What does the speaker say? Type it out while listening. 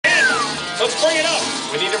Let's bring it up.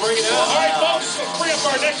 We need to bring it up. All right, folks, let's bring up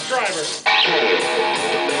our next driver.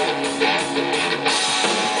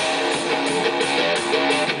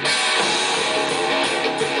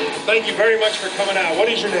 Thank you very much for coming out. What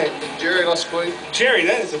is your name? Jerry, let's squeak. Jerry,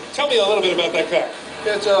 tell me a little bit about that car.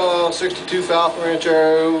 It's a 62 Falcon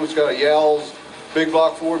Ranchero. It's got a Yells big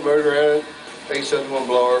block Ford motor in it, 871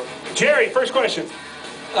 blower. Jerry, first question.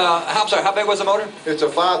 I'm sorry, how big was the motor? It's a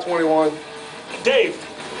 521. Dave.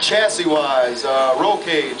 Chassis-wise, roll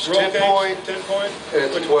cage, 10 point. 10 point. And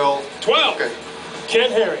it's a 12. 12. Okay. Ken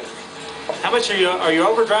Herring. How much are you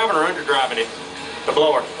overdriving or underdriving it? The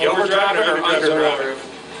blower. You overdriving or underdriving?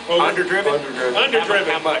 Underdriven? Underdriven.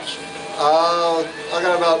 How much? I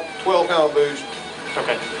got about 12-pound boost.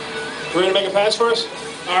 Okay. Ready to make a pass for us?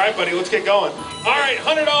 All right, buddy, let's get going. All right,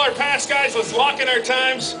 $100 pass, guys. Let's lock in our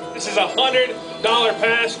times. This is a $100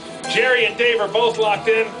 pass. Jerry and Dave are both locked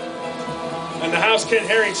in. And the house, Ken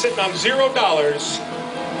Herring, sitting on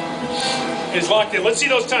 $0 is locked in. Let's see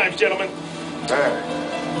those times, gentlemen. All right.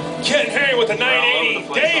 Ken Herring with a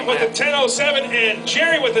 980, Dave with a 1007, and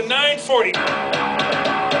Jerry with a 940.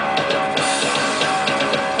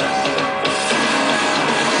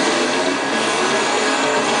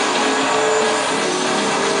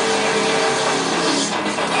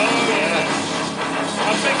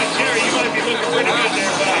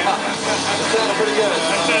 Pretty good.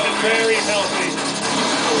 That sounded very healthy.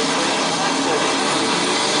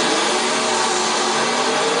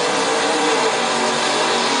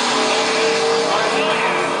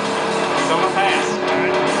 It's on a pass.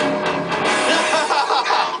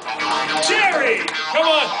 Jerry, come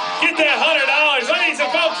on, get that $100. Ladies and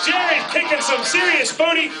folks, Jerry's kicking some serious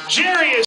booty. Jerry is